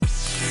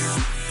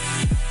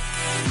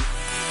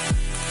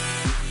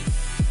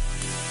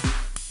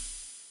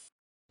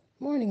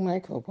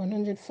Mike Hope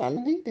 100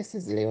 family. This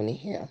is Leonie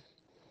here.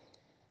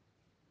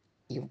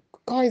 You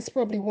guys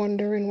probably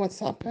wondering what's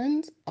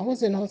happened. I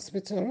was in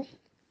hospital,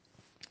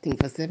 I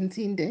think for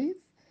 17 days.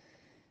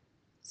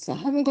 So I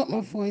haven't got my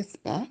voice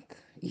back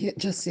yet,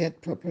 just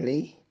yet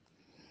properly.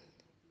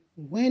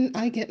 When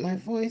I get my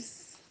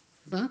voice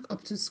back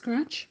up to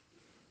scratch,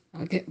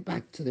 I'll get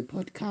back to the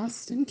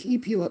podcast and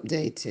keep you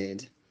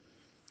updated.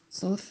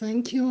 So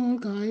thank you all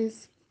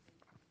guys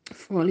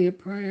for all your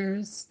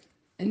prayers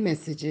and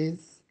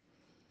messages,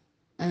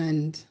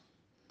 and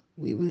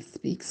we will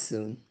speak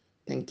soon.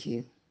 Thank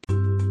you.